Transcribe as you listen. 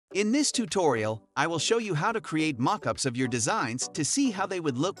In this tutorial, I will show you how to create mockups of your designs to see how they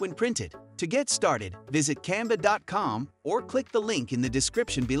would look when printed. To get started, visit canva.com or click the link in the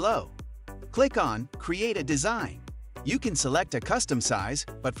description below. Click on Create a Design. You can select a custom size,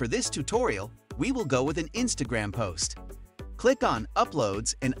 but for this tutorial, we will go with an Instagram post. Click on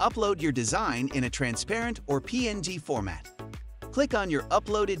Uploads and upload your design in a transparent or PNG format. Click on your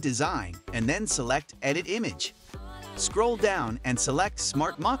uploaded design and then select Edit Image. Scroll down and select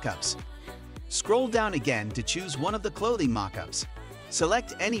Smart Mockups. Scroll down again to choose one of the clothing mockups.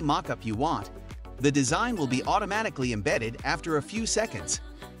 Select any mockup you want. The design will be automatically embedded after a few seconds.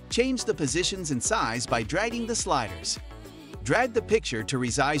 Change the positions and size by dragging the sliders. Drag the picture to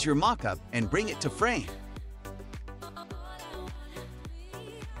resize your mockup and bring it to frame.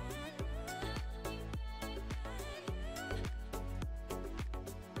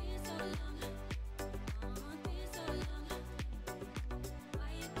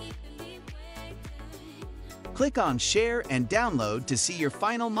 Click on Share and Download to see your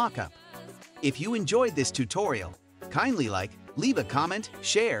final mockup. If you enjoyed this tutorial, kindly leave a comment,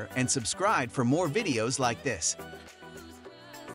 share, and subscribe for more videos like this.